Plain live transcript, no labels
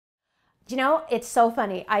You know, it's so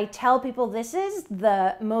funny. I tell people this is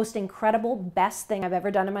the most incredible, best thing I've ever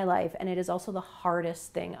done in my life, and it is also the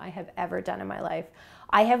hardest thing I have ever done in my life.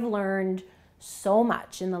 I have learned so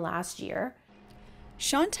much in the last year.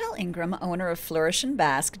 Chantal Ingram, owner of Flourish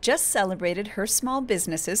Bask, just celebrated her small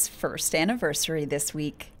business's first anniversary this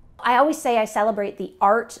week. I always say I celebrate the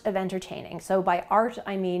art of entertaining. So by art,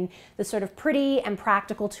 I mean the sort of pretty and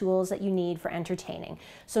practical tools that you need for entertaining.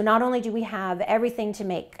 So not only do we have everything to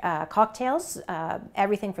make cocktails,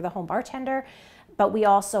 everything for the home bartender, but we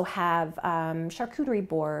also have charcuterie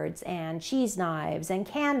boards and cheese knives and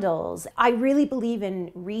candles. I really believe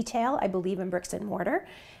in retail. I believe in bricks and mortar.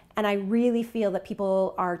 And I really feel that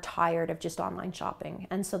people are tired of just online shopping.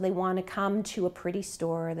 And so they want to come to a pretty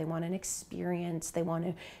store, they want an experience, they want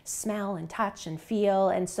to smell and touch and feel.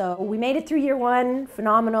 And so we made it through year one,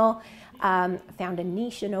 phenomenal. Found a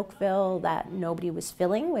niche in Oakville that nobody was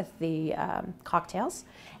filling with the cocktails.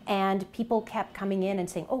 And people kept coming in and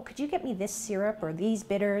saying, oh, could you get me this syrup or these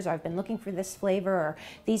bitters, or I've been looking for this flavor or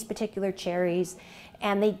these particular cherries.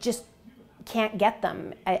 And they just can't get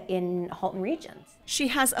them in Halton regions. She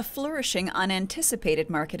has a flourishing unanticipated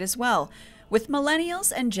market as well, with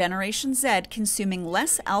millennials and Generation Z consuming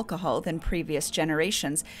less alcohol than previous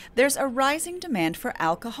generations. There's a rising demand for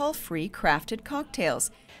alcohol-free crafted cocktails.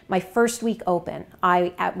 My first week open,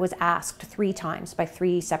 I was asked 3 times by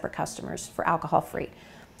 3 separate customers for alcohol-free.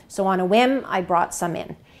 So on a whim, I brought some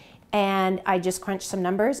in. And I just crunched some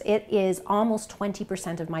numbers. It is almost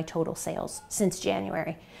 20% of my total sales since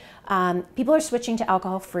January. People are switching to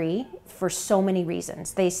alcohol-free for so many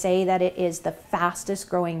reasons. They say that it is the fastest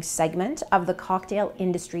growing segment of the cocktail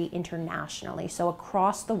industry internationally, so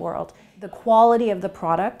across the world. The quality of the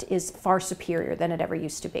product is far superior than it ever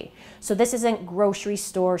used to be. So this isn't grocery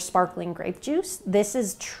store sparkling grape juice. This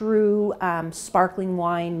is true sparkling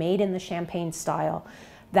wine made in the champagne style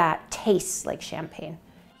that tastes like champagne.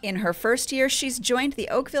 In her first year, she's joined the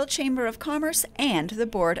Oakville Chamber of Commerce and the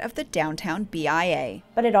board of the Downtown BIA.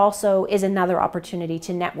 But it also is another opportunity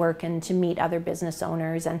to network and to meet other business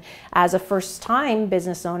owners. And as a first-time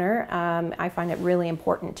business owner, I find it really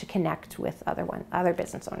important to connect with other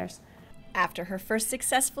business owners. After her first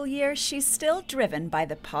successful year, she's still driven by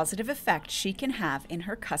the positive effect she can have in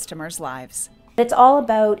her customers' lives. It's all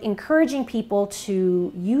about encouraging people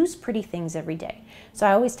to use pretty things every day. So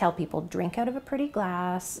I always tell people, drink out of a pretty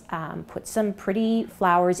glass, put some pretty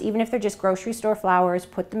flowers, even if they're just grocery store flowers,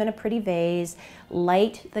 put them in a pretty vase,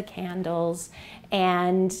 light the candles,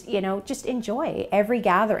 and, you know, just enjoy every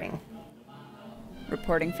gathering.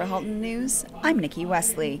 Reporting for Halton News, I'm Nikki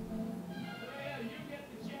Wesley.